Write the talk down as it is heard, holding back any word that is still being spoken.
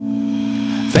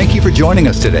Thank you for joining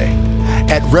us today.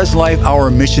 At Res Life,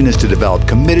 our mission is to develop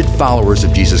committed followers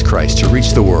of Jesus Christ to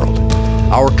reach the world.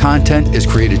 Our content is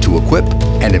created to equip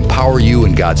and empower you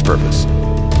in God's purpose.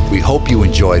 We hope you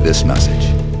enjoy this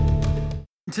message.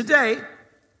 Today,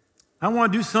 I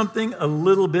want to do something a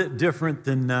little bit different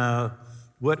than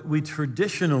what we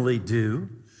traditionally do.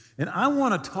 And I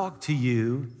want to talk to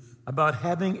you about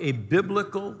having a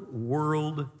biblical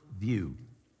world view.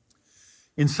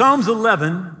 In Psalms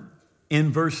 11, in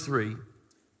verse 3,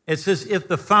 it says, if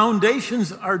the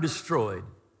foundations are destroyed,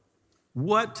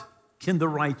 what can the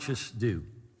righteous do?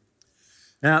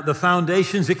 Now, the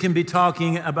foundations, it can be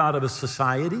talking about of a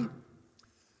society.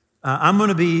 I'm going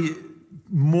to be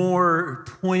more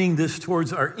pointing this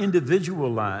towards our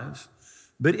individual lives.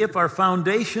 But if our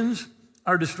foundations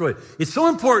are destroyed, it's so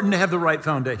important to have the right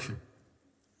foundation.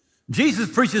 Jesus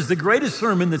preaches the greatest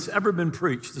sermon that's ever been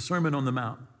preached, the Sermon on the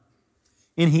Mount.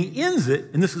 And he ends it,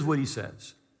 and this is what he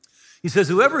says. He says,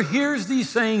 whoever hears these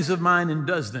sayings of mine and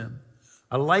does them,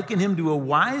 I liken him to a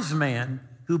wise man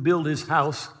who built his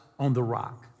house on the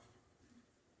rock.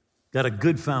 Got a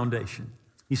good foundation.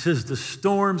 He says the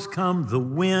storms come, the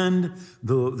wind,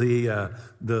 the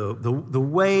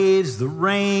waves, the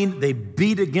rain, they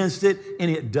beat against it, and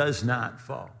it does not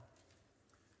fall.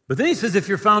 But then he says if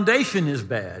your foundation is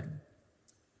bad,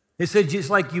 he said just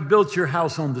like you built your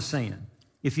house on the sand.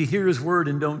 If you hear his word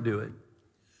and don't do it.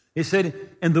 He said,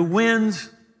 and the winds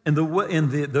and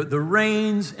the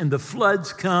rains and the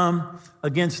floods come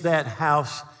against that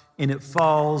house, and it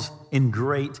falls, and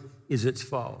great is its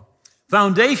fall.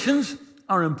 Foundations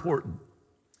are important.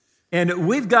 And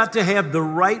we've got to have the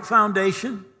right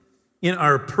foundation in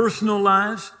our personal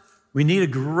lives. We need a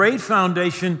great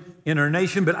foundation in our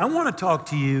nation. But I want to talk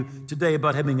to you today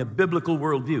about having a biblical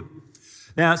worldview.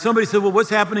 Now, somebody said, well, what's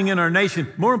happening in our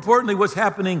nation? More importantly, what's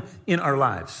happening in our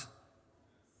lives?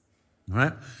 All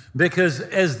right? Because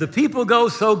as the people go,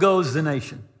 so goes the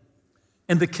nation.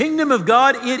 And the kingdom of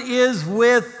God, it is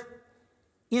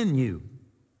within you.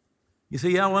 You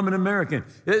say, yeah, well, I'm an American.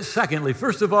 Secondly,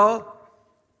 first of all,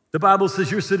 the Bible says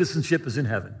your citizenship is in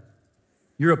heaven.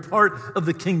 You're a part of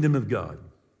the kingdom of God.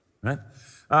 Right?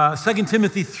 2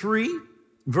 Timothy 3,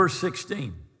 verse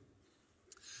 16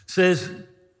 says,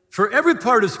 for every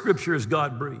part of Scripture is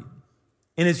God-breathed,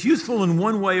 and it's useful in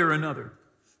one way or another,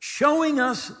 showing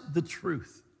us the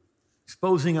truth,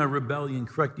 exposing our rebellion,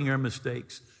 correcting our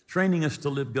mistakes, training us to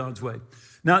live God's way.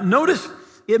 Now, notice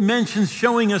it mentions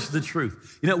showing us the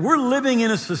truth. You know, we're living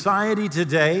in a society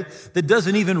today that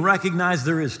doesn't even recognize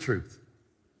there is truth,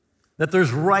 that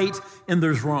there's right and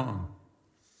there's wrong.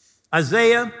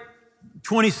 Isaiah,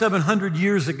 2,700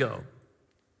 years ago,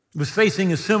 was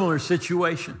facing a similar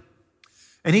situation.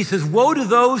 And he says, woe to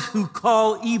those who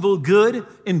call evil good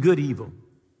and good evil,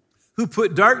 who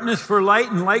put darkness for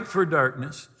light and light for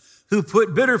darkness, who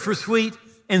put bitter for sweet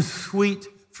and sweet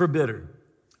for bitter.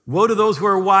 Woe to those who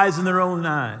are wise in their own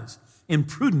eyes and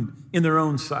prudent in their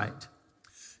own sight.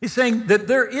 He's saying that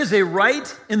there is a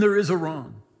right and there is a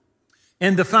wrong.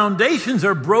 And the foundations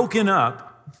are broken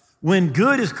up when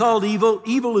good is called evil,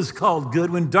 evil is called good,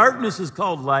 when darkness is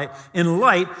called light, and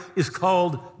light is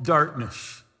called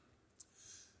darkness.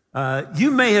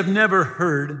 You may have never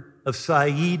heard of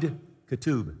Saeed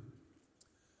Qutb.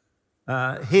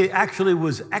 He actually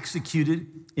was executed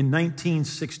in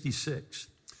 1966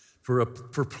 for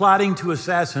plotting to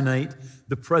assassinate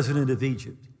the president of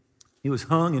Egypt. He was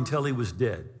hung until he was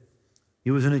dead.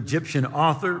 He was an Egyptian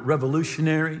author,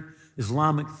 revolutionary,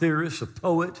 Islamic theorist, a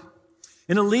poet,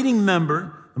 and a leading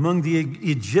member among the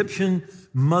Egyptian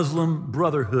Muslim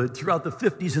Brotherhood throughout the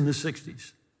 50s and the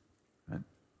 60s.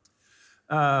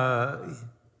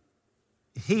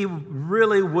 He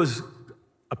really was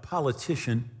a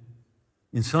politician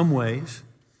in some ways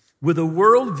with a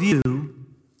worldview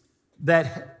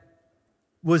that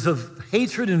was of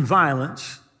hatred and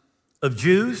violence of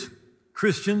Jews,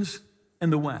 Christians,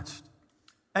 and the West.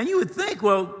 And you would think,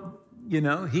 well, you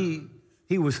know, he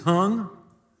was hung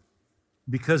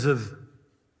because of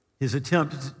his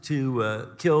attempt to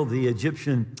kill the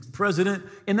Egyptian president,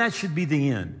 and that should be the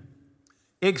end.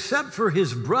 Except for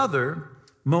his brother,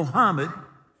 Muhammad,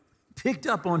 picked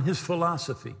up on his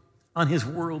philosophy, on his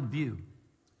worldview,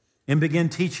 and began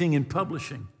teaching and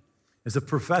publishing. As a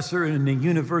professor in a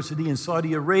university in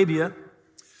Saudi Arabia,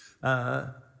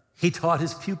 he taught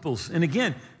his pupils. And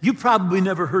again, you probably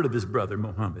never heard of his brother,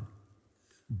 Muhammad,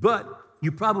 but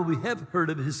you probably have heard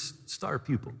of his star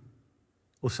pupil,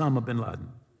 Osama bin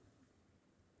Laden.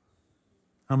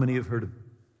 How many have heard of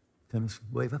Dennis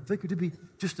Wave? I figured to be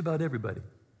just about everybody.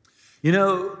 You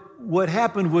know, what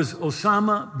happened was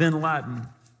Osama bin Laden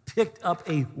picked up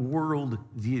a world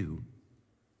view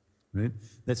right,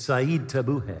 that Said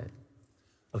Tabu had,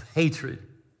 of hatred,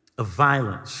 of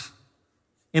violence.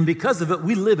 And because of it,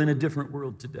 we live in a different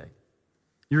world today.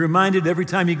 You're reminded every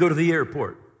time you go to the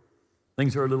airport,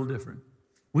 things are a little different.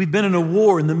 We've been in a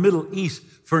war in the Middle East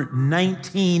for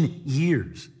 19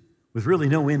 years with really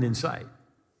no end in sight.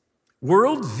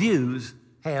 World views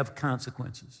have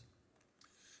consequences.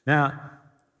 Now,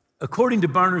 according to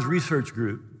Barna's Research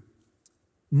Group,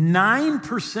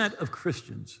 9% of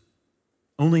Christians,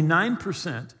 only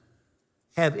 9%,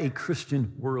 have a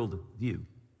Christian worldview.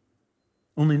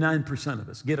 Only 9% of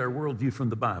us get our worldview from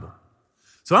the Bible.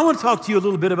 So I want to talk to you a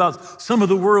little bit about some of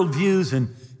the worldviews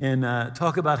and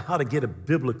talk about how to get a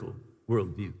biblical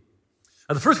worldview.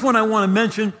 The first one I want to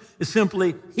mention is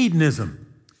simply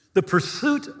hedonism, the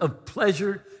pursuit of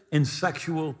pleasure and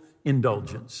sexual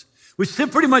indulgence, which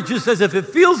pretty much just says if it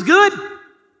feels good,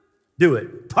 do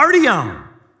it. Party on.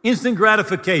 Instant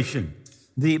gratification.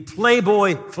 The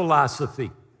playboy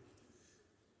philosophy.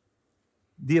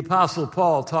 The Apostle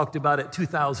Paul talked about it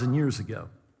 2,000 years ago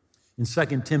in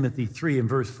 2 Timothy 3 and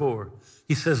verse 4.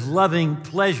 He says, loving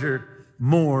pleasure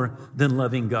more than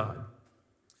loving God.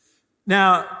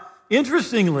 Now,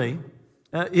 interestingly,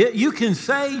 you can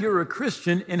say you're a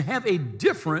Christian and have a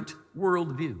different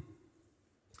worldview.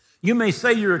 You may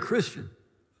say you're a Christian,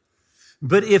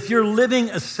 but if you're living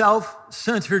a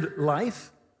self-centered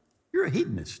life, you're a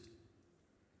hedonist.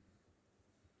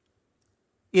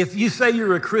 If you say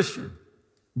you're a Christian,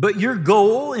 but your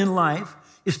goal in life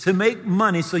is to make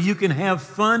money so you can have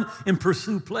fun and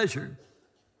pursue pleasure,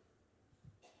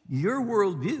 your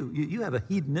worldview, you have a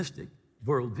hedonistic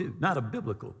worldview, not a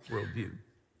biblical worldview.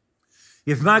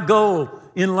 If my goal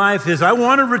in life is I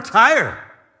want to retire,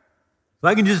 if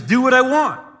I can just do what I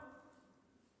want,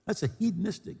 that's a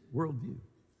hedonistic worldview.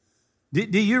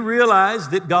 Do you realize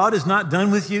that God is not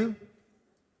done with you?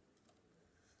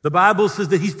 The Bible says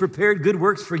that He's prepared good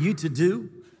works for you to do.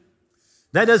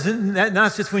 That's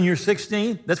just when you're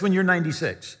 16, that's when you're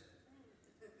 96.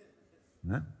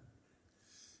 Huh?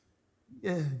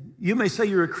 Yeah, you may say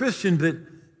you're a Christian, but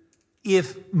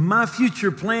if my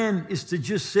future plan is to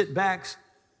just sit back,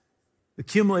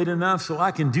 accumulate enough so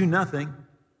I can do nothing,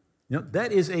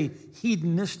 that is a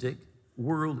hedonistic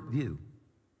worldview.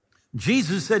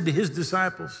 Jesus said to His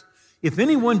disciples, if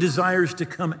anyone desires to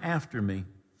come after me,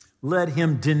 let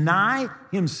him deny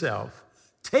himself,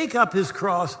 take up his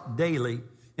cross daily,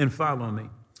 and follow me.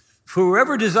 For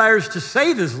whoever desires to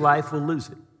save his life will lose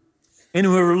it, and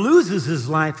whoever loses his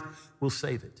life will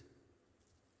save it.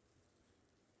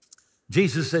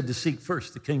 Jesus said to seek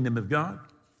first the kingdom of God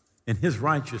and His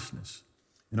righteousness,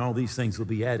 and all these things will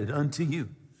be added unto you.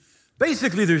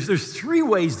 Basically, there's three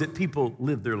ways that people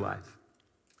live their life.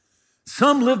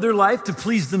 Some live their life to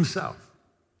please themselves.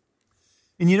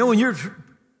 And when you're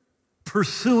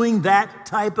pursuing that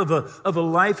type of a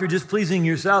life, you're just pleasing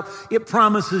yourself, it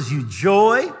promises you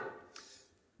joy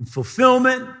and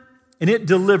fulfillment, and it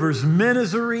delivers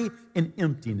misery and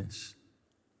emptiness.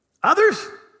 Others,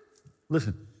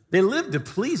 listen, they live to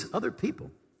please other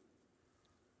people.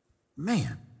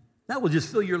 Man, that will just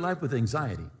fill your life with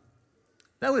anxiety.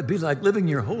 That would be like living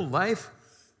your whole life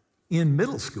in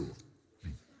middle school.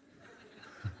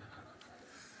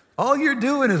 All you're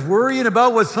doing is worrying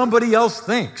about what somebody else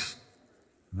thinks.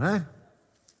 Right?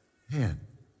 Man,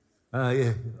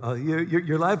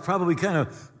 your life probably kind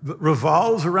of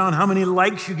revolves around how many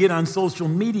likes you get on social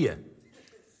media.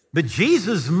 But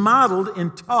Jesus modeled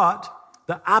and taught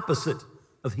the opposite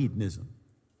of hedonism.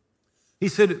 He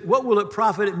said, what will it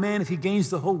profit a man if he gains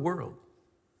the whole world,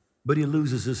 but he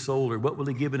loses his soul? Or what will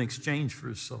he give in exchange for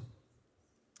his soul?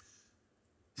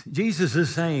 Jesus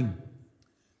is saying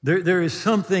there is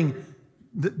something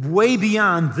way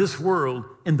beyond this world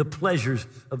and the pleasures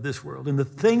of this world. And the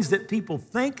things that people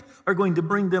think are going to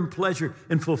bring them pleasure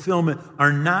and fulfillment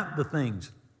are not the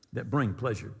things that bring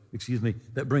pleasure,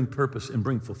 that bring purpose and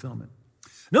bring fulfillment.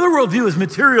 Another worldview is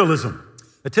materialism,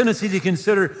 a tendency to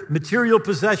consider material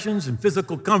possessions and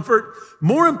physical comfort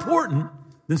more important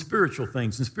than spiritual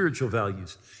things and spiritual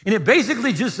values. And it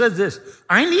basically just says this: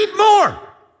 I need more.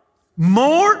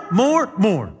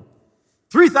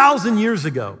 3,000 years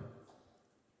ago,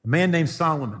 a man named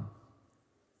Solomon,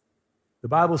 the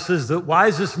Bible says the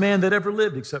wisest man that ever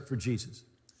lived except for Jesus.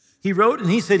 He wrote and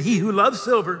he said, he who loves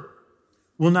silver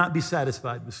will not be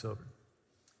satisfied with silver,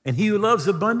 and he who loves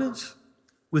abundance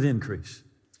with increase.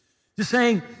 Just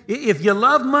saying, if you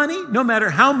love money, no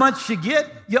matter how much you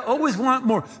get, you always want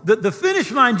more. The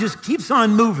finish line just keeps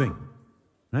on moving,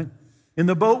 right? In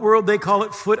the boat world, they call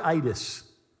it footitis.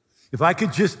 If I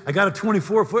got a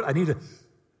 24 foot, I need a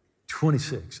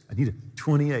 26. I need a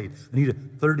 28. I need a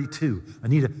 32. I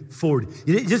need a 40.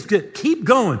 You just keep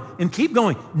going and keep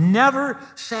going, never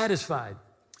satisfied.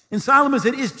 And Solomon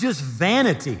said, it's just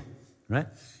vanity, right?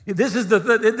 This is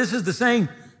the saying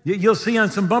you'll see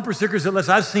on some bumper stickers, unless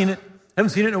I've seen it. Haven't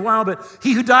seen it in a while, but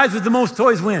he who dies with the most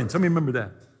toys wins. Somebody remember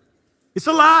that. It's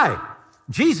a lie.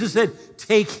 Jesus said,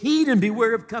 take heed and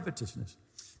beware of covetousness,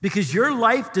 because your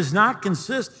life does not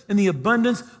consist in the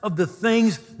abundance of the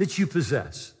things that you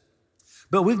possess.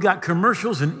 But we've got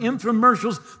commercials and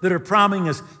infomercials that are promising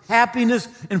us happiness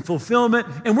and fulfillment,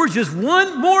 and we're just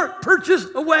one more purchase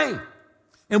away.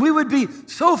 And we would be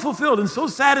so fulfilled and so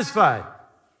satisfied.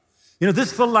 You know,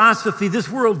 this philosophy, this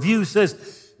worldview says,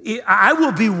 I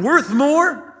will be worth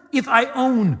more if I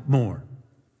own more.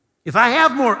 If I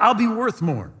have more, I'll be worth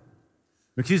more.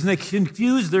 Because they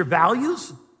confuse their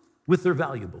values with their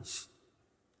valuables.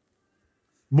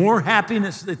 More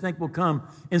happiness, they think, will come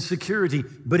in security,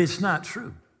 but it's not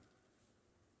true.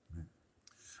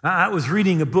 I was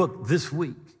reading a book this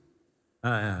week,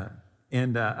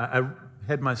 and I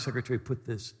had my secretary put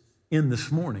this in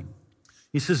this morning.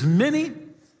 He says, many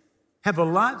have a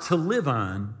lot to live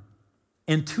on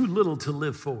and too little to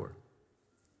live for.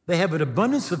 They have an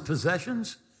abundance of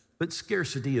possessions, but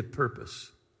scarcity of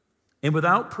purpose. And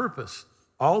without purpose,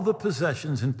 all the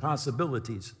possessions and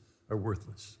possibilities are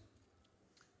worthless.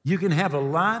 You can have a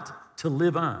lot to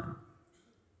live on,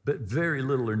 but very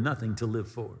little or nothing to live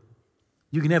for.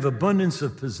 You can have abundance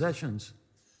of possessions,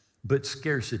 but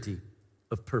scarcity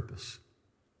of purpose.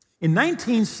 In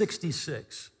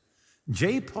 1966,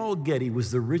 J. Paul Getty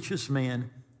was the richest man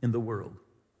in the world.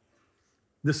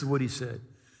 This is what he said.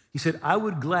 He said, I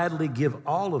would gladly give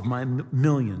all of my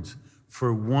millions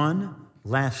for one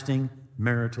lasting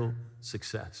marital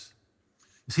success.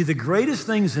 You see, the greatest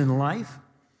things in life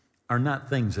are not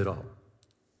things at all.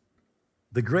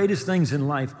 The greatest things in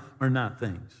life are not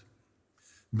things.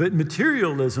 But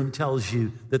materialism tells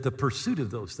you that the pursuit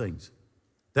of those things,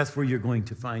 that's where you're going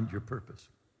to find your purpose.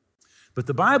 But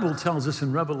the Bible tells us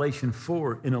in Revelation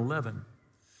 4:11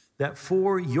 that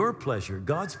for your pleasure,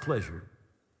 God's pleasure,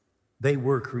 they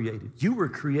were created. You were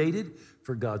created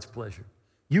for God's pleasure.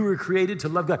 You were created to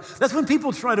love God. That's when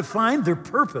people try to find their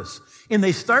purpose and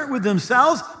they start with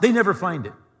themselves, they never find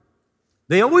it.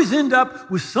 They always end up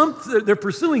with something, they're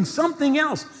pursuing something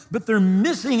else, but they're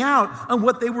missing out on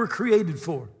what they were created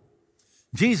for.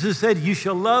 Jesus said, you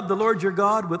shall love the Lord your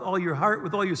God with all your heart,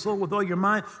 with all your soul, with all your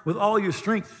mind, with all your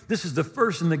strength. This is the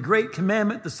first and the great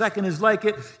commandment. The second is like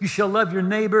it. You shall love your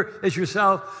neighbor as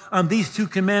yourself. On these two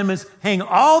commandments hang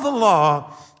all the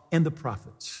law and the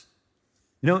prophets.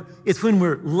 You know, it's when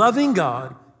we're loving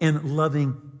God and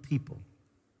loving people,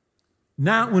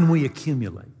 not when we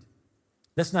accumulate.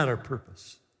 That's not our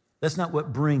purpose. That's not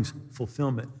what brings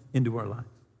fulfillment into our life.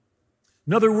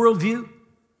 Another worldview,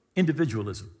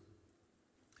 individualism.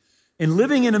 In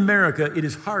living in America, it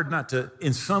is hard not to,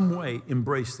 in some way,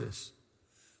 embrace this,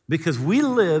 because we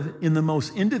live in the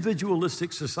most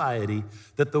individualistic society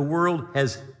that the world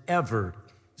has ever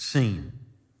seen.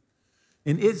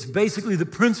 And it's basically the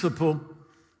principle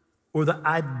or the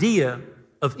idea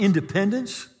of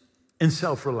independence and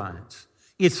self-reliance.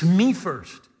 It's me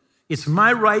first. It's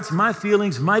my rights, my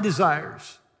feelings, my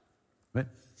desires. Right?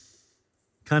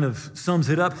 Kind of sums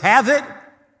it up. Have it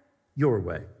your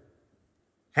way.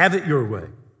 Have it your way.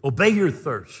 Obey your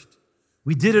thirst.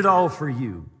 We did it all for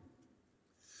you.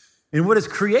 And what it's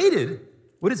created,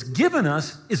 what it's given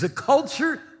us, is a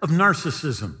culture of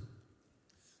narcissism.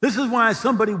 This is why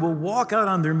somebody will walk out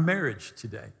on their marriage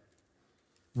today,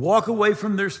 walk away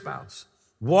from their spouse,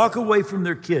 walk away from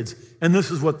their kids, and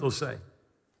this is what they'll say.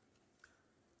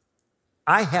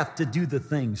 I have to do the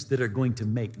things that are going to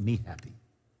make me happy.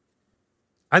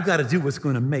 I've got to do what's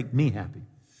going to make me happy.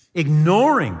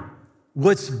 Ignoring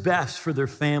what's best for their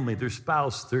family, their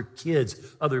spouse, their kids,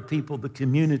 other people, the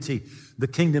community, the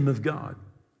kingdom of God.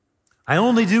 I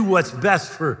only do what's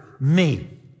best for me.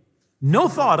 No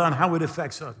thought on how it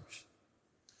affects others.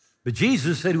 But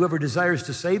Jesus said, whoever desires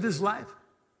to save his life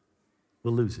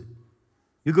will lose it.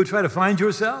 You go try to find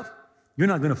yourself, you're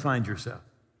not going to find yourself.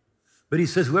 But he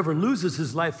says, whoever loses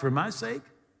his life for my sake,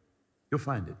 you'll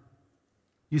find it.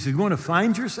 You say, you want to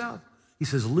find yourself? He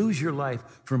says, lose your life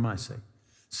for my sake.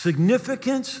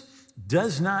 Significance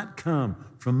does not come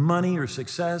from money or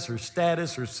success or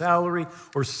status or salary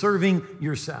or serving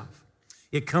yourself.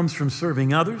 It comes from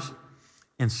serving others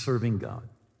and serving God.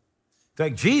 In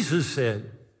fact, Jesus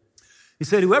said, he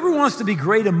said, whoever wants to be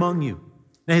great among you.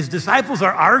 Now, his disciples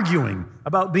are arguing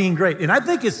about being great. And I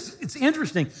think it's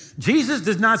interesting. Jesus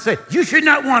does not say, you should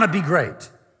not want to be great.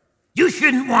 You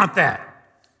shouldn't want that.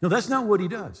 No, that's not what he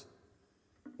does.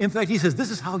 In fact, he says,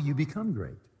 this is how you become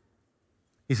great.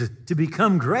 He says, to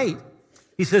become great,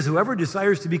 he says, whoever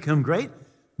desires to become great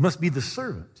must be the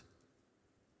servant.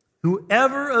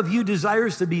 Whoever of you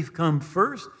desires to become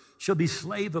first shall be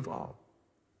slave of all.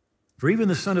 For even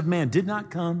the Son of Man did not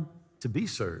come to be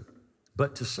served,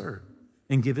 but to serve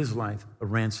and give his life a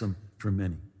ransom for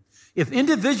many. If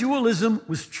individualism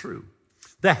was true,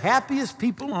 the happiest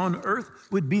people on earth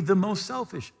would be the most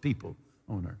selfish people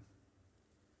on earth.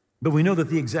 But we know that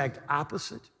the exact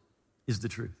opposite is the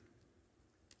truth.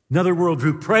 Another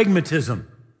worldview, pragmatism.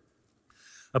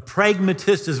 A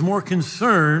pragmatist is more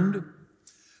concerned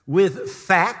with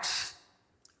facts,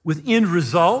 with end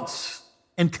results,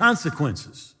 and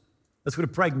consequences. That's what a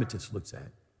pragmatist looks at.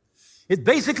 It's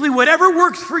basically whatever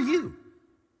works for you.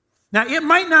 Now, it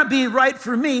might not be right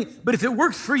for me, but if it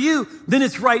works for you, then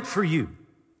it's right for you.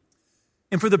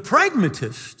 And for the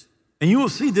pragmatist, and you will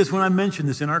see this when I mention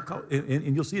this in our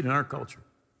and you'll see it in our culture,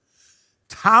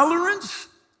 tolerance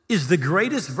is the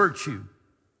greatest virtue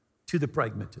to the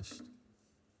pragmatist.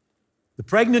 The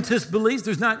pragmatist believes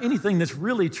there's not anything that's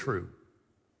really true.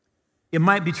 It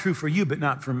might be true for you, but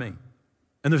not for me.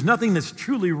 And there's nothing that's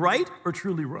truly right or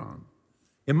truly wrong.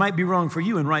 It might be wrong for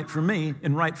you and right for me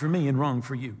and wrong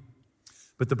for you.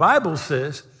 But the Bible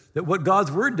says that what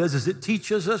God's word does is it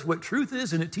teaches us what truth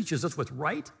is and it teaches us what's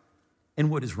right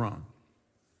and what is wrong.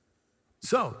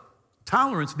 So,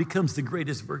 tolerance becomes the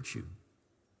greatest virtue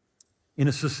in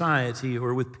a society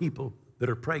or with people that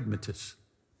are pragmatists.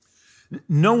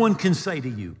 No one can say to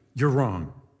you, you're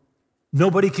wrong.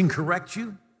 Nobody can correct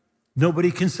you.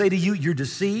 Nobody can say to you, you're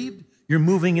deceived. You're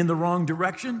moving in the wrong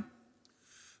direction.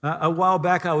 A while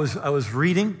back, I was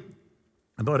reading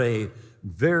about a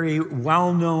very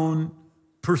well-known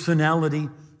personality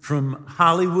from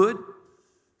Hollywood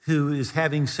who is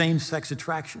having same-sex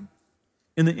attraction.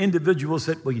 And the individual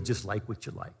said, well, you just like what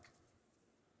you like.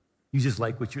 You just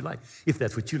like what you like. If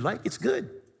that's what you like, it's good.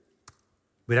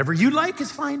 Whatever you like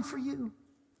is fine for you.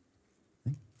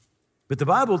 But the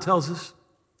Bible tells us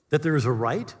that there is a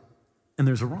right and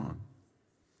there's a wrong.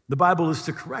 The Bible is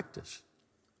to correct us,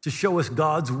 to show us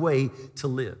God's way to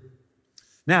live.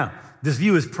 Now, this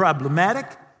view is problematic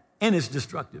and it's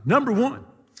destructive. Number one,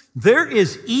 there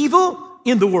is evil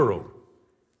in the world.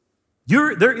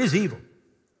 There is evil.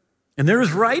 And there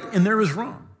is right and there is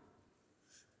wrong.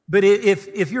 But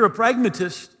if you're a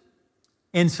pragmatist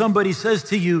and somebody says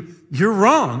to you, you're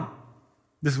wrong,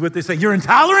 this is what they say, you're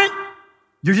intolerant,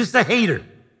 you're just a hater.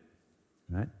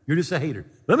 Right? You're just a hater.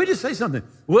 Let me just say something.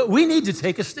 We need to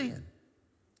take a stand.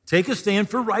 Take a stand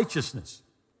for righteousness.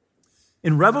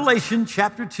 In Revelation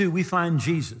chapter 2, we find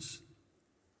Jesus.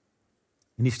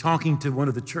 And he's talking to one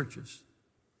of the churches.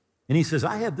 And he says,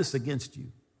 I have this against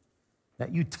you,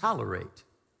 that you tolerate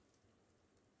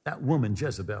that woman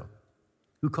Jezebel,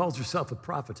 who calls herself a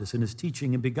prophetess and is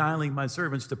teaching and beguiling my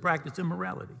servants to practice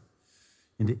immorality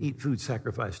and to eat food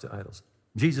sacrificed to idols.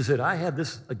 Jesus said, I have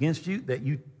this against you that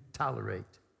you tolerate.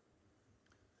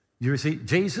 You see,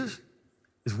 Jesus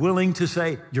is willing to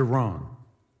say, you're wrong.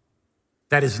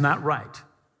 That is not right.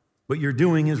 What you're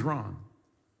doing is wrong.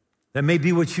 That may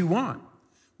be what you want.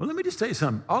 Well, let me just tell you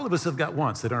something. All of us have got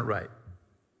wants that aren't right.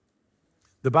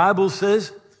 The Bible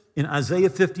says in Isaiah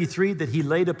 53 that he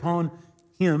laid upon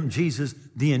him, Jesus,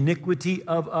 the iniquity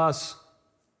of us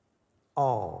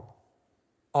all.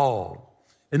 All.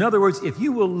 In other words, if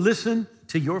you will listen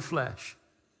to your flesh,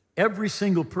 every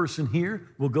single person here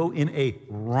will go in a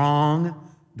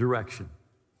wrong direction.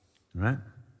 Right?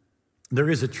 There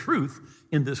is a truth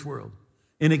in this world.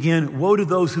 And again, woe to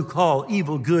those who call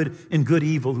evil good and good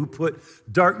evil, who put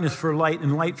darkness for light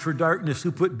and light for darkness,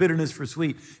 who put bitterness for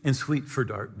sweet and sweet for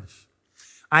darkness.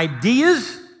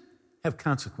 Ideas have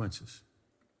consequences.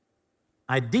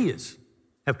 Ideas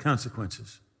have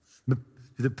consequences.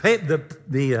 The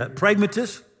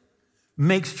pragmatist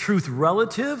makes truth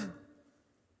relative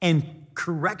and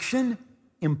correction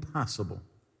impossible.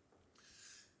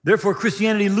 Therefore,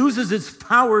 Christianity loses its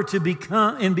power to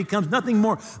become and becomes nothing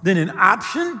more than an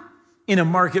option in a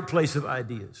marketplace of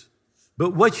ideas.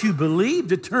 But what you believe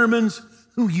determines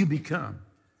who you become,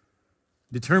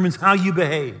 determines how you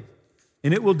behave,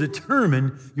 and it will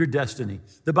determine your destiny.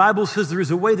 The Bible says there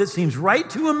is a way that seems right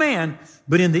to a man,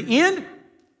 but in the end,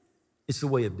 it's the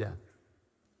way of death.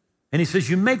 And he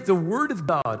says you make the word of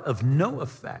God of no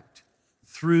effect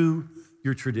through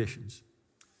your traditions.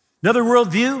 Another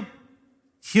worldview,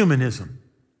 humanism.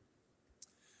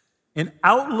 An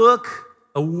outlook,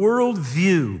 a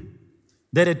worldview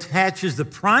that attaches the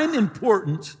prime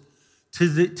importance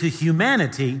to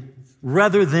humanity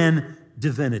rather than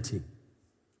divinity.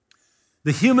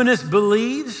 The humanist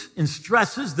believes and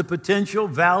stresses the potential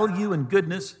value and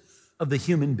goodness of the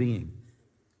human being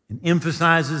and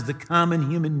emphasizes the common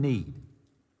human need.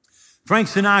 Frank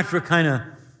Sinatra kind of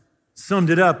summed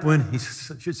it up when he,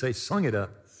 sung it up,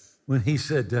 when he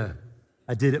said,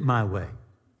 I did it my way,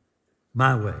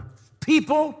 my way.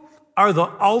 People are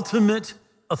the ultimate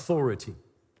authority.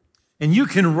 And you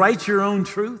can write your own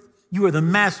truth. You are the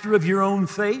master of your own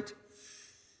fate.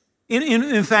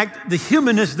 In fact, the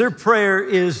humanists, their prayer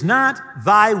is not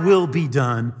thy will be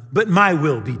done, but my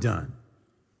will be done.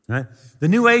 Right? The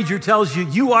New Ager tells you,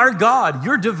 you are God,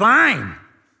 you're divine,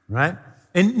 right?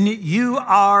 And you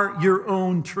are your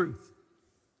own truth.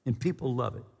 And people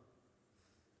love it.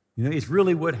 You know, it's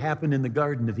really what happened in the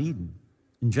Garden of Eden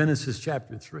in Genesis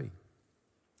chapter 3.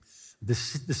 The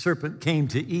serpent came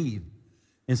to Eve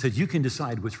and said, you can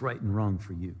decide what's right and wrong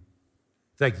for you.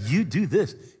 In fact, you do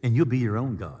this and you'll be your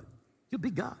own God. You'll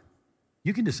be God.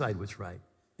 You can decide what's right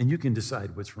and you can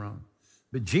decide what's wrong.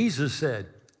 But Jesus said,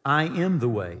 I am the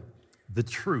way, the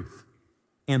truth,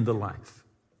 and the life.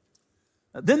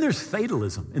 Then there's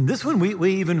fatalism. And this one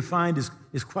we even find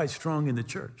is quite strong in the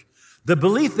church. The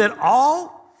belief that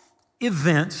all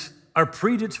events are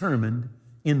predetermined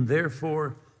and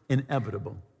therefore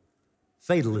inevitable.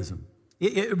 Fatalism.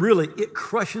 It really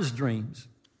crushes dreams.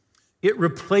 It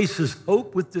replaces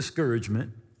hope with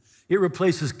discouragement. It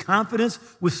replaces confidence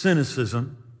with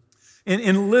cynicism.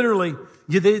 And literally,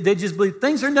 they just believe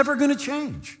things are never going to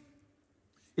change.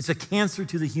 It's a cancer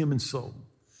to the human soul.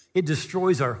 It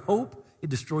destroys our hope. It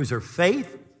destroys our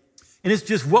faith. And it's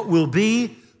just what will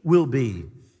be, will be.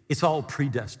 It's all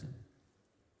predestined.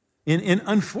 And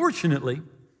unfortunately,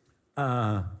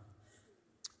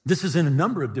 this is in a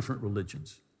number of different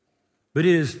religions. But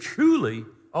it is truly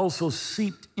also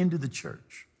seeped into the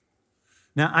church.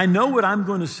 Now, I know what I'm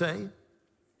going to say.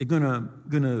 It's going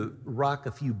to rock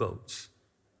a few boats,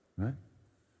 right?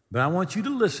 But I want you to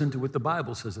listen to what the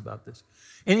Bible says about this.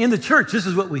 And in the church, this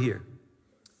is what we hear.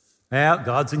 Well,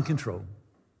 God's in control.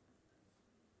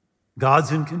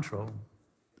 God's in control.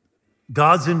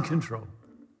 God's in control.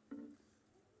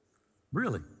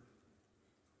 Really?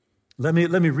 Let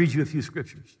me read you a few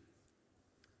scriptures.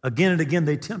 Again and again,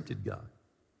 they tempted God,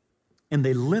 and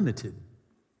they limited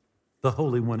the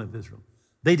Holy One of Israel.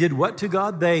 They did what to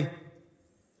God? They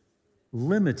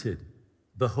limited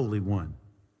the Holy One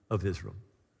of Israel.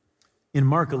 In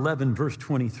Mark 11, verse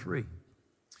 23,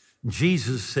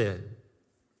 Jesus said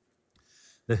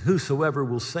that whosoever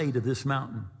will say to this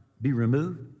mountain, be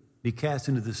removed, be cast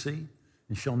into the sea,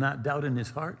 and shall not doubt in his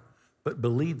heart, but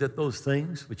believe that those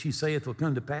things which he saith will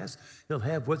come to pass, he'll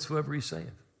have whatsoever he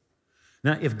saith.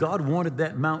 Now, if God wanted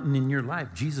that mountain in your life,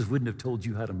 Jesus wouldn't have told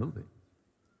you how to move it.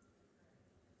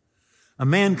 A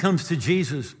man comes to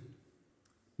Jesus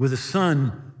with a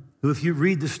son who, if you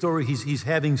read the story, he's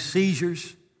having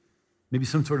seizures, maybe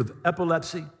some sort of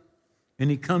epilepsy,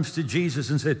 and he comes to Jesus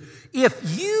and said,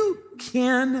 if you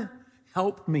can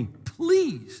help me,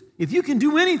 please, if you can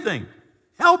do anything,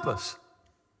 help us.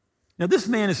 Now, this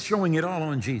man is throwing it all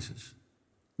on Jesus.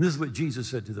 This is what Jesus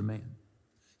said to the man.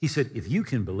 He said, if you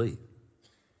can believe,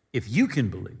 if you can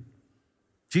believe.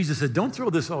 Jesus said, don't throw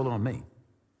this all on me.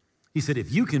 He said,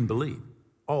 if you can believe,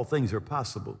 all things are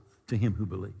possible to him who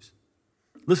believes.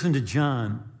 Listen to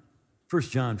John, 1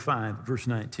 John 5, verse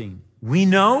 19. We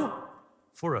know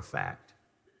for a fact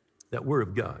that we're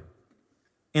of God,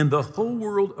 and the whole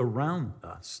world around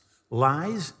us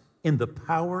lies in the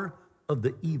power of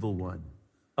the evil one,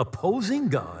 opposing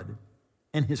God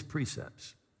and his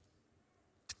precepts.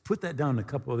 To put that down in a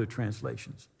couple other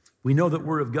translations. We know that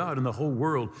we're of God, and the whole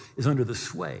world is under the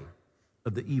sway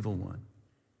of the evil one.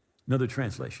 Another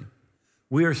translation.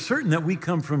 We are certain that we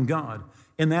come from God,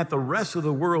 and that the rest of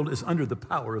the world is under the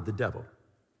power of the devil.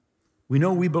 We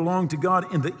know we belong to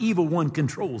God, and the evil one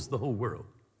controls the whole world.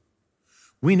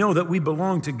 We know that we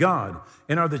belong to God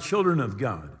and are the children of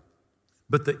God,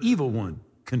 but the evil one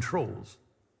controls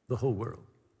the whole world.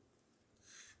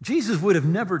 Jesus would have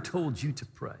never told you to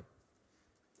pray,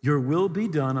 your will be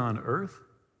done on earth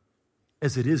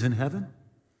as it is in heaven,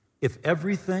 if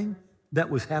everything that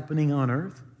was happening on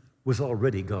earth was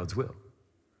already God's will.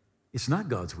 It's not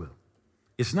God's will.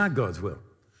 It's not God's will,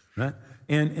 right?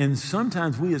 And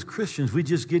sometimes we as Christians, we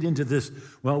just get into this,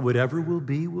 well, whatever will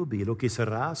be, will be. Lo que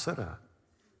será, será.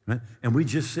 Right? And we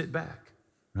just sit back,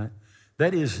 right?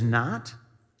 That is not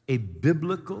a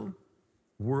biblical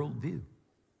worldview.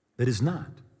 That is not.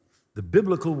 The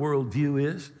biblical worldview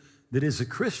is that as a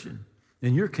Christian,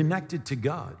 and you're connected to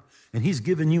God, and he's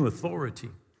given you authority,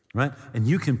 right? And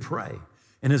you can pray.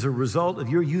 And as a result of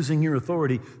your using your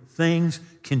authority, things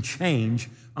can change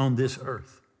on this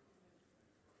earth.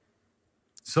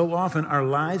 So often our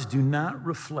lives do not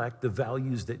reflect the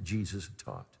values that Jesus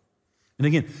taught. And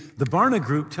again, the Barna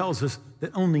Group tells us that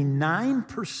only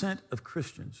 9% of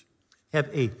Christians have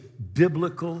a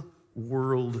biblical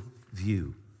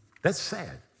worldview. That's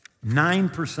sad.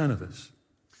 9% of us.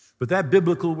 But that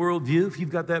biblical worldview, if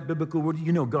you've got that biblical worldview,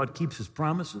 you know God keeps his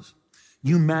promises.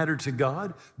 You matter to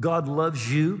God. God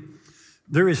loves you.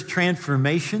 There is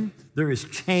transformation. There is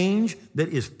change that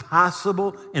is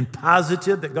possible and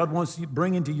positive that God wants to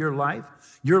bring into your life.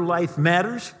 Your life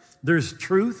matters. There's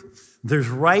truth. There's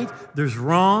right. There's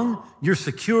wrong. You're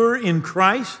secure in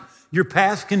Christ. Your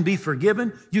past can be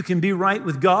forgiven. You can be right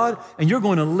with God, and you're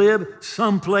going to live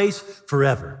someplace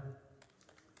forever.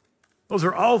 Those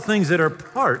are all things that are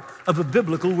part of a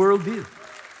biblical worldview.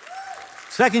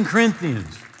 2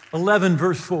 Corinthians 11,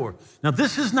 verse 4. Now,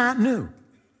 this is not new.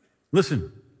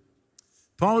 Listen,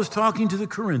 Paul is talking to the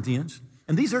Corinthians,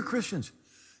 and these are Christians.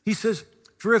 He says,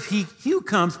 for if he who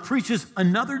comes preaches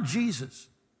another Jesus,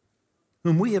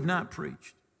 whom we have not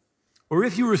preached, or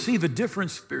if you receive a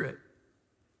different spirit,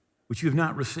 which you have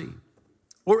not received,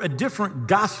 or a different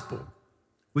gospel,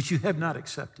 which you have not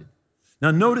accepted. Now,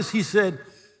 notice he said,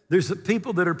 there's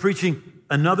people that are preaching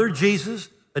another Jesus,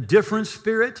 a different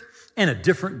spirit, and a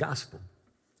different gospel.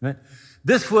 Right?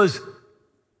 This was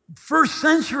first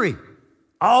century.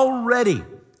 Already,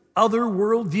 other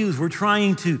worldviews were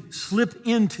trying to slip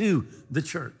into the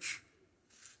church.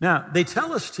 Now, they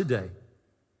tell us today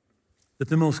that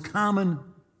the most common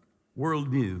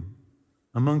worldview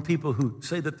among people who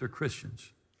say that they're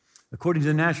Christians, according to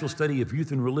the National Study of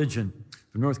Youth and Religion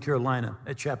from North Carolina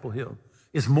at Chapel Hill,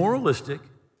 is moralistic,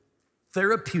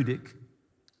 therapeutic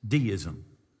deism.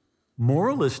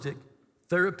 Moralistic,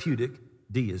 therapeutic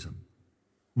deism.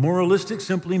 Moralistic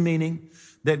simply meaning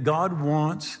that God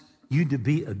wants you to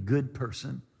be a good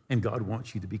person and God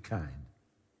wants you to be kind.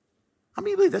 How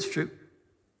many believe that's true?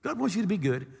 God wants you to be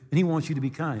good and he wants you to be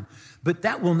kind. But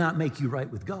that will not make you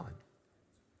right with God.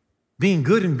 Being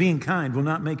good and being kind will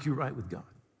not make you right with God.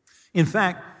 In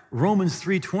fact, Romans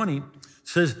 3:20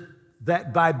 says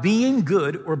that by being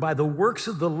good or by the works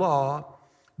of the law,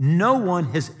 no one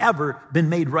has ever been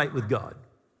made right with God.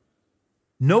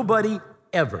 Nobody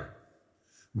ever.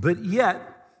 But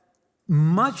yet,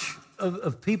 much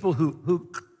of people who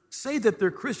say that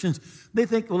they're Christians, they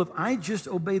think, well, if I just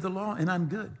obey the law and I'm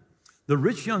good. The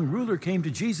rich young ruler came to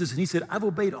Jesus and he said, I've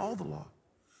obeyed all the law.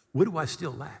 What do I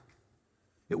still lack?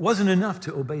 It wasn't enough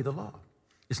to obey the law.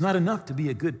 It's not enough to be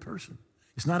a good person.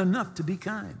 It's not enough to be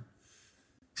kind.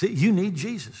 See, you need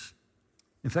Jesus.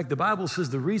 In fact, the Bible says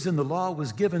the reason the law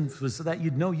was given was so that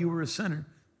you'd know you were a sinner,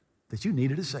 that you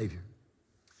needed a Savior.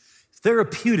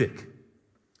 Therapeutic.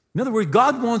 In other words,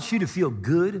 God wants you to feel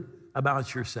good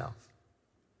about yourself.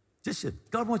 Just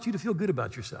it. God wants you to feel good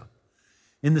about yourself.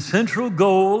 And the central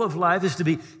goal of life is to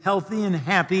be healthy and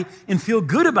happy and feel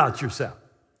good about yourself.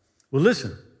 Well,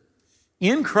 listen,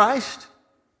 in Christ,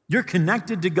 you're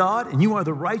connected to God and you are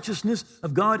the righteousness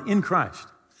of God in Christ.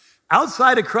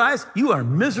 Outside of Christ, you are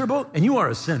miserable and you are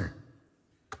a sinner.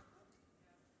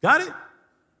 Got it?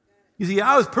 You see,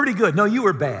 I was pretty good. No, you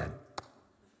were bad.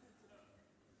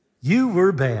 You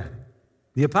were bad.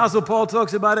 The Apostle Paul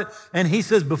talks about it, and he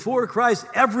says, before Christ,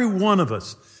 every one of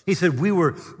us, he said, we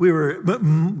were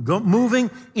moving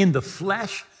in the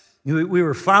flesh. We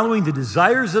were following the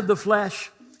desires of the flesh,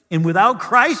 and without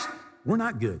Christ, we're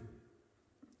not good.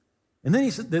 And then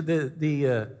he said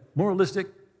the moralistic,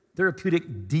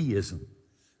 therapeutic deism.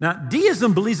 Now,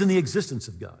 deism believes in the existence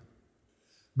of God,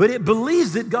 but it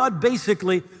believes that God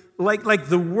basically, like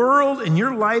the world and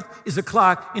your life is a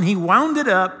clock, and he wound it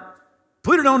up,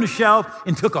 put it on the shelf,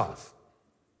 and took off.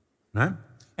 Right?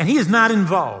 And he is not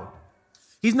involved.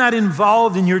 He's not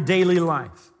involved in your daily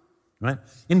life. Right?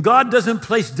 And God doesn't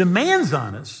place demands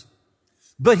on us,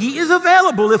 but he is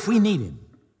available if we need him.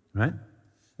 Right?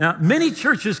 Now, many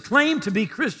churches claim to be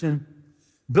Christian,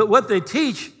 but what they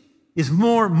teach is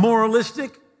more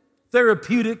moralistic,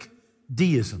 therapeutic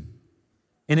deism.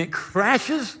 And it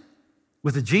crashes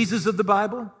with the Jesus of the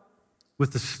Bible,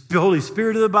 with the Holy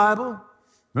Spirit of the Bible,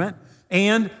 right?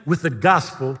 And with the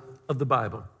gospel of the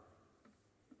Bible.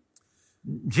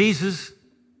 Jesus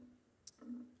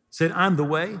said, I'm the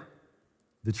way,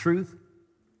 the truth,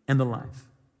 and the life.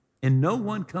 And no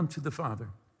one comes to the Father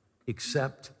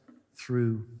except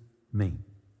through me.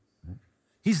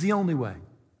 He's the only way.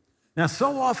 Now,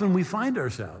 so often we find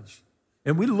ourselves,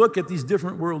 and we look at these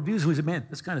different worldviews, and we say, man,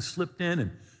 this kind of slipped in,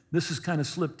 and this has kind of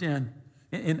slipped in.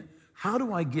 And how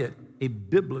do I get a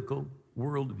biblical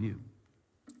worldview?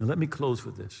 Now, let me close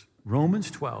with this. Romans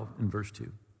 12 and verse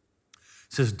 2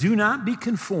 says, do not be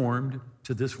conformed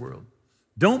to this world.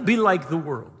 Don't be like the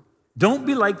world. Don't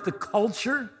be like the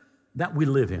culture that we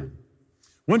live in.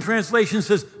 One translation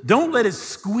says, don't let it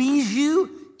squeeze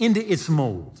you into its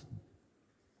mold.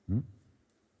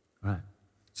 Right.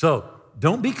 So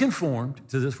don't be conformed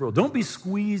to this world. Don't be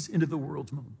squeezed into the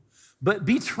world's mold, but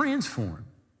be transformed.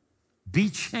 Be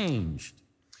changed.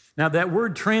 Now, that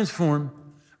word transform,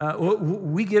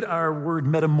 we get our word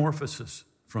metamorphosis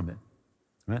from it.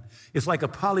 Right? It's like a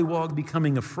pollywog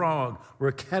becoming a frog or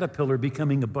a caterpillar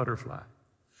becoming a butterfly.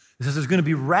 It says there's going to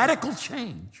be radical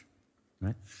change.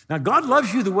 Right? Now, God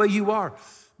loves you the way you are,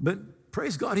 but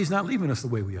praise God, he's not leaving us the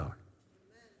way we are.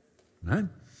 Right?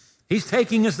 He's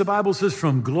taking us, the Bible says,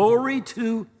 from glory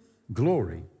to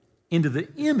glory into the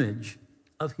image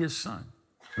of his Son.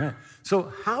 Right?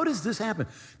 So how does this happen?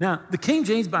 Now, the King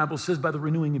James Bible says by the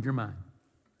renewing of your mind.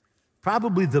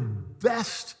 Probably the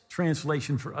best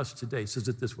translation for us today says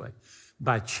it this way: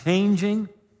 by changing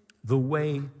the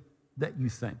way that you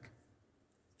think.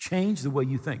 Change the way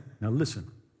you think. Now listen,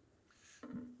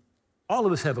 all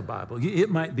of us have a Bible. It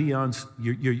might be on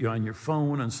you're on your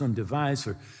phone, on some device,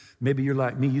 or maybe you're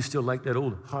like me, you still like that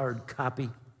old hard copy,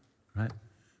 right?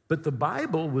 But the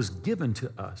Bible was given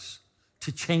to us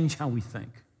to change how we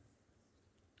think.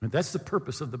 And that's the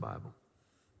purpose of the Bible,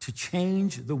 to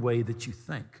change the way that you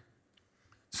think.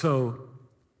 So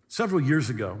several years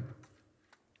ago,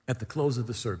 at the close of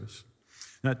the service,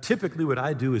 now typically what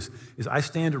I do is I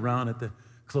stand around at the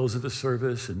close of the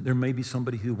service, and there may be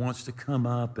somebody who wants to come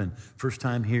up and first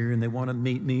time here and they want to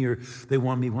meet me, or they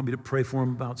want me to pray for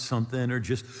them about something, or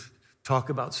just talk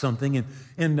about something.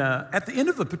 And at the end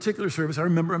of a particular service, I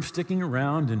remember I'm sticking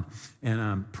around and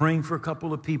I'm praying for a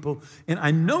couple of people, and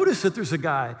I notice that there's a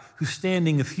guy who's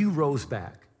standing a few rows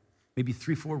back, maybe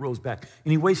 3-4 rows back,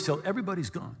 and he waits till everybody's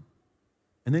gone.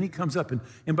 And then he comes up,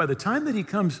 and by the time that he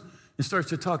comes and starts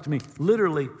to talk to me,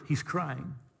 literally, he's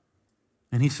crying.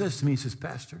 And he says to me, he says,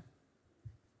 Pastor,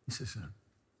 he says,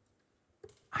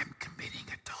 I'm committing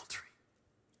adultery.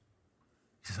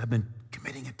 He says, I've been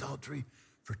committing adultery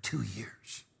for 2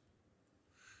 years.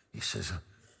 He says,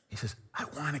 I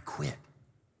want to quit,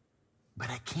 but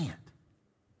I can't.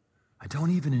 I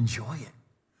don't even enjoy it.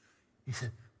 He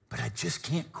said, but I just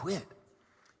can't quit.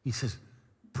 He says,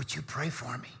 would you pray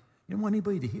for me? He didn't want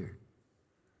anybody to hear it.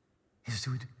 He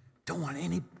says, don't want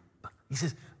any. He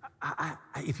says,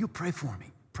 if you pray for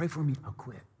me, I'll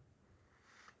quit.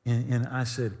 And I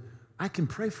said, I can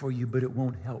pray for you, but it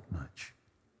won't help much.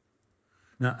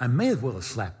 Now, I may as well have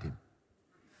slapped him,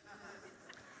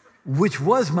 which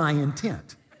was my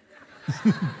intent,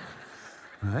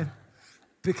 right?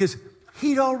 Because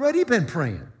he'd already been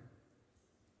praying,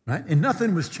 right? And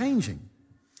nothing was changing.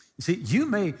 You see, you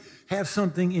may have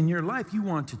something in your life you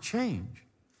want to change,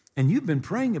 and you've been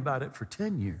praying about it for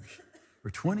 10 years or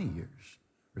 20 years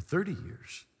or 30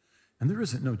 years, and there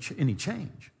isn't any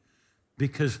change,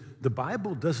 because the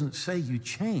Bible doesn't say you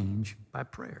change by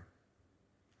prayer.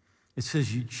 It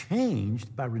says you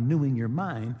changed by renewing your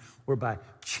mind or by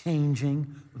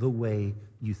changing the way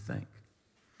you think.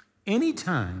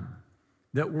 Anytime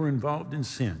that we're involved in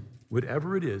sin,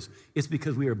 whatever it is, it's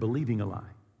because we are believing a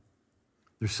lie.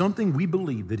 There's something we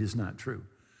believe that is not true.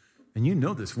 And you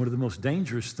know this, one of the most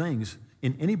dangerous things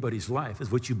in anybody's life is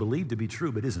what you believe to be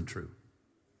true but isn't true.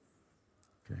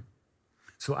 Okay.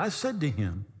 So I said to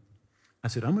him, I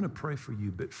said, I'm going to pray for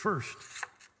you, but first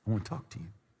I want to talk to you.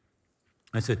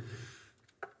 I said,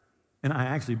 and I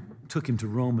actually took him to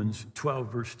Romans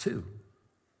 12, verse 2,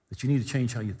 that you need to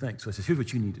change how you think. So I said, here's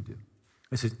what you need to do.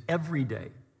 I said, every day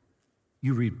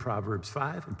you read Proverbs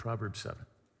 5 and Proverbs 7.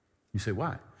 You say,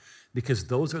 why? Because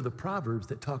those are the Proverbs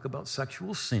that talk about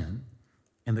sexual sin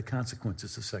and the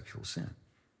consequences of sexual sin.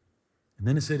 And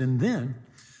then it said, and then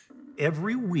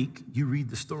every week you read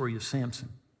the story of Samson.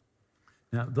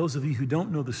 Now, those of you who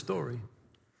don't know the story,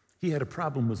 he had a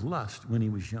problem with lust when he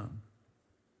was young,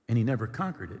 and he never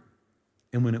conquered it.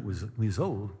 And when he was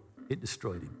old, it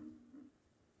destroyed him.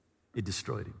 It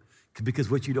destroyed him. Because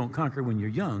what you don't conquer when you're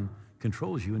young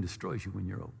controls you and destroys you when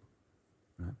you're old.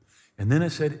 Right? And then I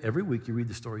said, every week you read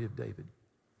the story of David.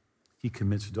 He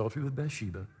commits adultery with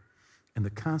Bathsheba, and the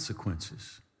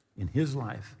consequences in his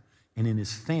life and in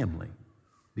his family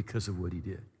because of what he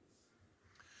did.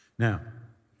 Now,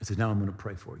 I said, now I'm going to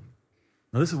pray for you.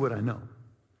 Now, this is what I know.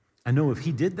 I know if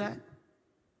he did that,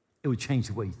 it would change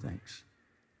the way he thinks.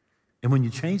 And when you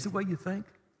change the way you think,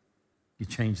 you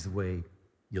change the way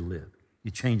you live. You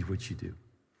change what you do.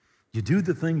 You do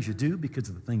the things you do because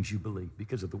of the things you believe,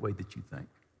 because of the way that you think.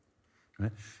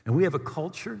 Right? And we have a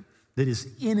culture that is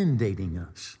inundating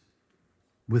us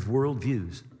with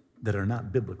worldviews that are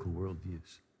not biblical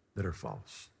worldviews, that are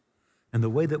false. And the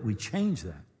way that we change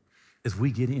that is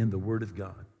we get in the Word of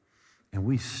God and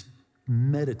we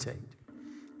meditate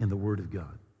in the Word of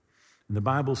God. And the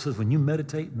Bible says when you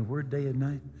meditate in the Word day and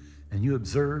night and you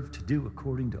observe to do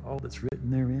according to all that's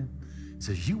written therein, it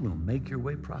says you will make your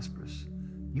way prosperous.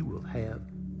 You will have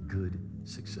good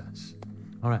success.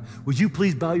 All right, would you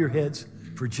please bow your heads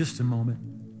for just a moment?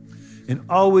 And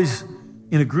always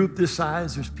in a group this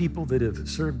size, there's people that have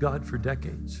served God for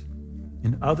decades.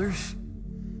 And others,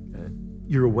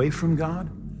 you're away from God.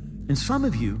 And some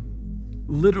of you,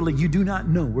 literally, you do not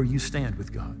know where you stand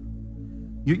with God.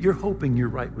 You're hoping you're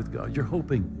right with God. You're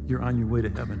hoping you're on your way to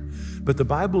heaven. But the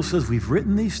Bible says we've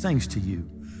written these things to you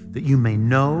that you may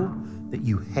know that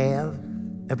you have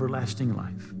everlasting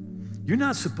life. You're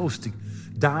not supposed to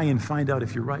die and find out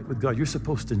if you're right with God. You're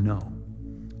supposed to know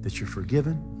that you're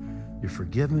forgiven,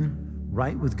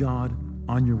 right with God,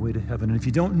 on your way to heaven. And if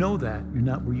you don't know that, you're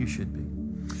not where you should be.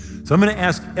 So I'm going to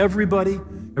ask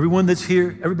everyone that's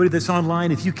here, everybody that's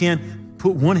online, if you can,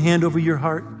 put one hand over your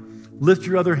heart, lift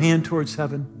your other hand towards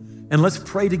heaven, and let's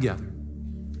pray together.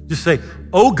 Just say,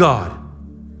 oh God,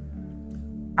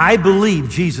 I believe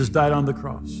Jesus died on the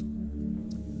cross.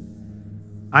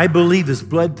 I believe his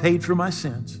blood paid for my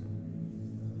sins.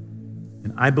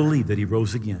 And I believe that he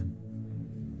rose again,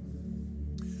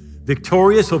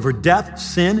 victorious over death,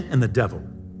 sin, and the devil.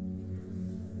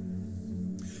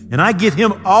 And I give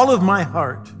him all of my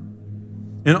heart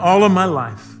and all of my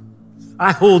life.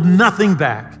 I hold nothing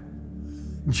back.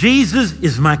 Jesus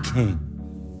is my King,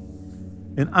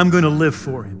 and I'm going to live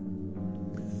for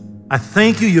him. I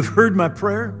thank you, you've heard my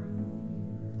prayer,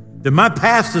 that my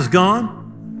past is gone,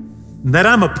 and that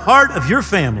I'm a part of your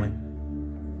family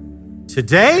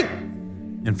today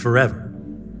and forever.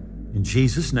 In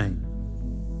Jesus' name,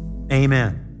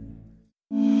 amen.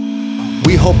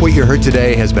 We hope what you heard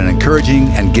today has been encouraging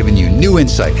and given you new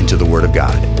insight into the Word of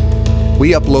God.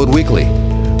 We upload weekly,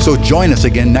 so join us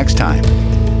again next time.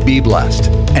 Be blessed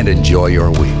and enjoy your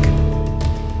week.